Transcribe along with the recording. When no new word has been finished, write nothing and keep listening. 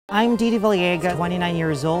I'm Didi Villegas, 29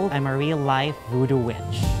 years old. I'm a real-life voodoo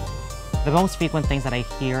witch. The most frequent things that I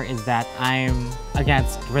hear is that I'm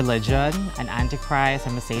against religion, an antichrist,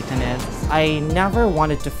 I'm a Satanist. I never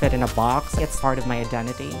wanted to fit in a box. It's part of my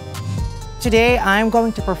identity. Today, I'm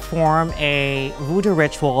going to perform a voodoo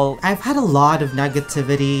ritual. I've had a lot of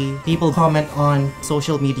negativity. People comment on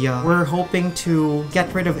social media. We're hoping to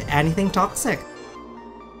get rid of anything toxic.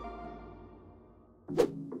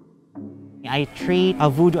 I treat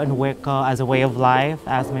voodoo and Wicca as a way of life,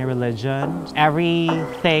 as my religion.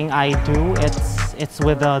 Everything I do, it's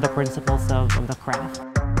with the principles of the craft.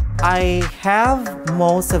 I have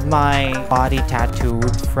most of my body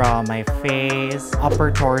tattooed from my face,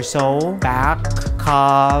 upper torso, back,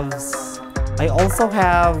 calves. I also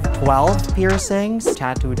have 12 piercings,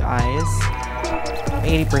 tattooed eyes.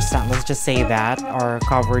 80%, let's just say that, are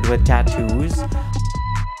covered with tattoos.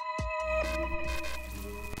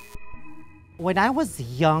 When I was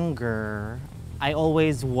younger, I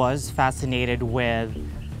always was fascinated with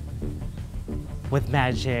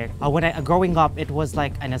magic. Growing up, it was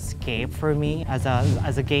like an escape for me as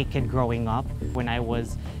a gay kid growing up. When I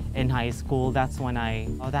was in high school, that's when I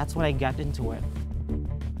got into it.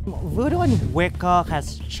 Voodoo and Wicca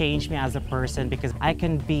has changed me as a person because I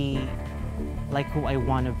can be like who I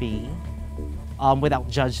want to be without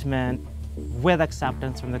judgment, with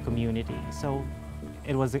acceptance from the community. So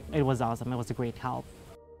it was awesome. It was a great help.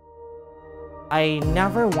 I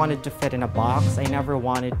never wanted to fit in a box. I never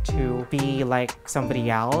wanted to be like somebody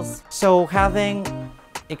else. So having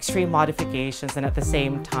extreme modifications and at the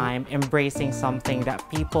same time embracing something that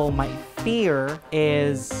people might fear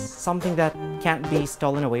is something that can't be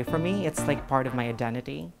stolen away from me. It's like part of my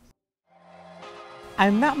identity. I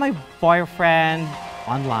met my boyfriend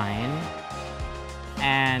online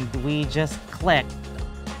and we just clicked.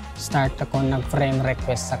 Start ako nag-frame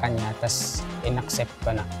request sa kanya, tapos in-accept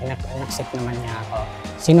ko na. In-accept naman niya ako.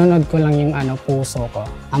 Sinunod ko lang yung puso ko.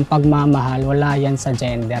 Ang pagmamahal, wala yan sa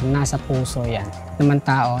gender, nasa puso yan. Naman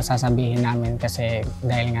tao, sasabihin namin kasi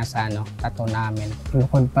dahil nga sa tattoo namin.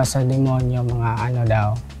 Bukod pa sa demonyo, mga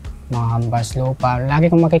mga hambas lupa.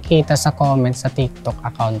 Lagi kong makikita sa comments sa TikTok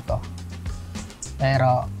account ko.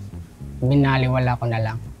 Pero binaliwala ko na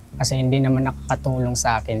lang kasi hindi naman nakakatulong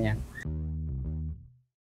sa akin yan.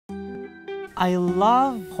 I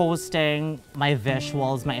love posting my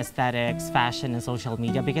visuals, my aesthetics, fashion, and social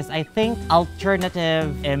media because I think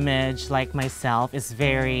alternative image like myself is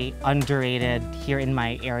very underrated here in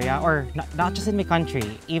my area, or not just in my country,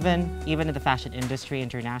 even in the fashion industry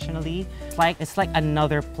internationally. It's like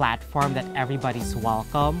another platform that everybody's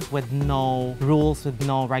welcome, with no rules, with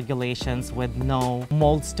no regulations, with no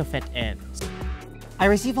molds to fit in. I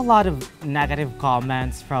receive a lot of negative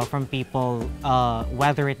comments from people,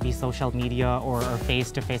 whether it be social media or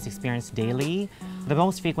face-to-face experience daily. The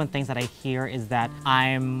most frequent things that I hear is that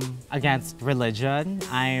I'm against religion,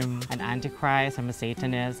 I'm an antichrist, I'm a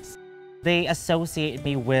Satanist. They associate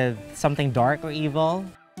me with something dark or evil.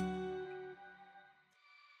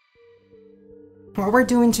 What we're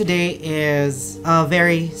doing today is a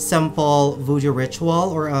very simple voodoo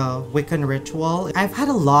ritual or a Wiccan ritual. I've had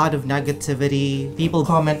a lot of negativity. People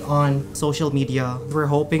comment on social media.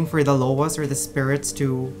 We're hoping for the lowest or the spirits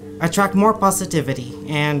to attract more positivity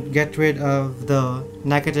and get rid of the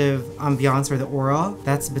negative ambiance or the aura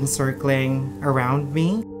that's been circling around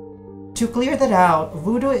me. To clear that out,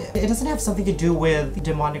 voodoo, it doesn't have something to do with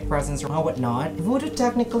demonic presence or whatnot. Voodoo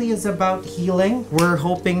technically is about healing. We're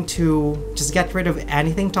hoping to just get rid of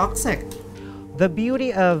anything toxic. The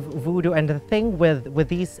beauty of voodoo and the thing with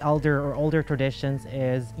these older traditions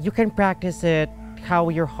is you can practice it how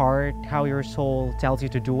your heart, how your soul tells you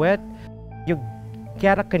to do it. You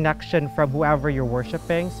get a connection from whoever you're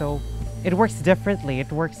worshiping, so it works differently.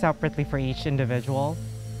 It works separately for each individual.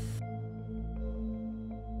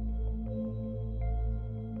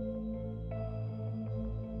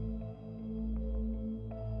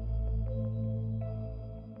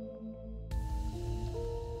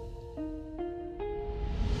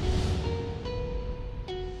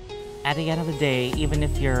 At the end of the day, even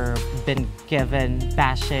if you've been given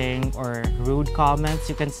bashing or rude comments,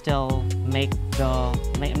 you can still make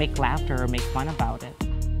laughter or make fun about it.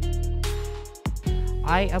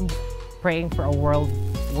 I am praying for a world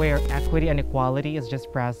where equity and equality is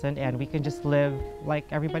just present and we can just live like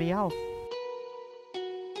everybody else.